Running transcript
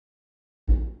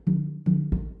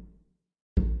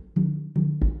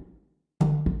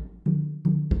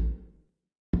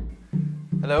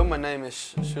Hello, my name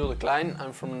is Jules.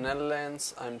 I'm from the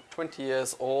Netherlands. I'm 20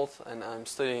 years old and I'm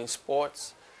studying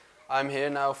sports. I'm here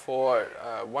now for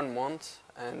 1 month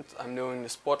and I'm doing the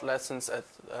sport lessons at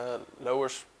lower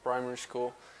primary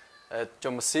school at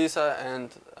John Masisa and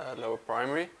lower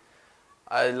primary.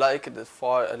 I like it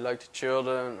I like the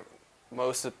children,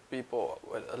 most of the people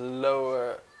with a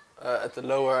lower, at the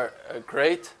lower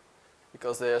grade,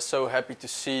 because they are so happy to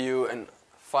see you and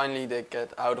finally they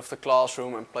get out of the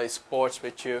classroom and play sports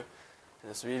with you. And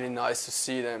it's really nice to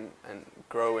see them and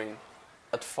growing.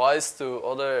 Advice to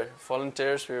other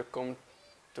volunteers who come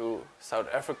to South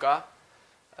Africa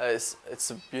is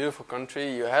it's a beautiful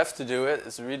country. You have to do it.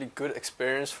 It's a really good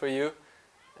experience for you.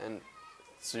 And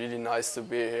it's really nice to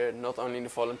be here, not only the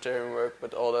volunteering work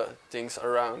but all the things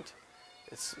around.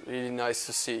 It's really nice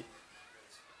to see.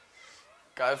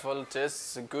 Guy Volunteers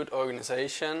is a good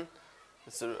organization.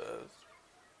 It's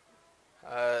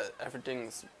everything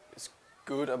is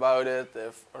good about it.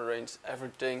 They've arranged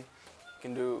everything. You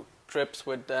can do trips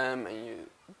with them, and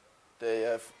they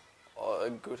have a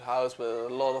good house with a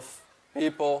lot of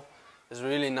people. It's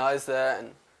really nice there,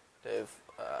 and they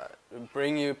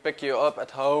pick you up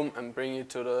at home and bring you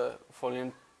to the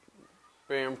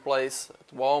volunteering place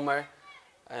at Walmer,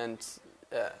 and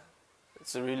yeah,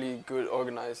 it's a really good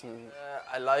organizing.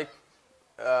 I like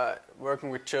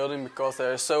working with children because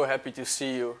they're so happy to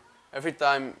see you. Every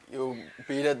time you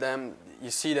beat at them,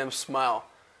 you see them smile,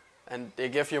 and they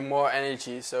give you more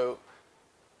energy. So,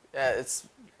 yeah, it's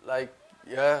like,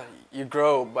 yeah, you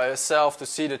grow by yourself to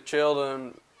see the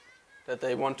children that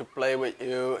they want to play with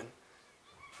you, and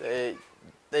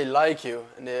they like you,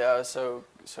 and they are so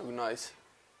nice.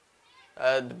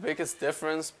 The biggest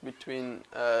difference between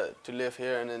to live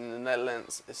here and in the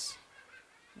Netherlands is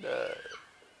the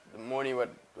money what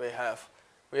we have.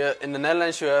 In the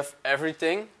Netherlands you have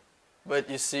everything, but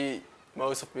you see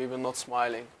most of people not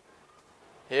smiling.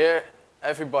 Here,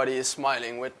 everybody is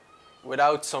smiling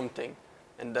without something,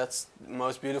 and that's the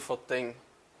most beautiful thing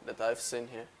that I've seen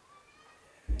here.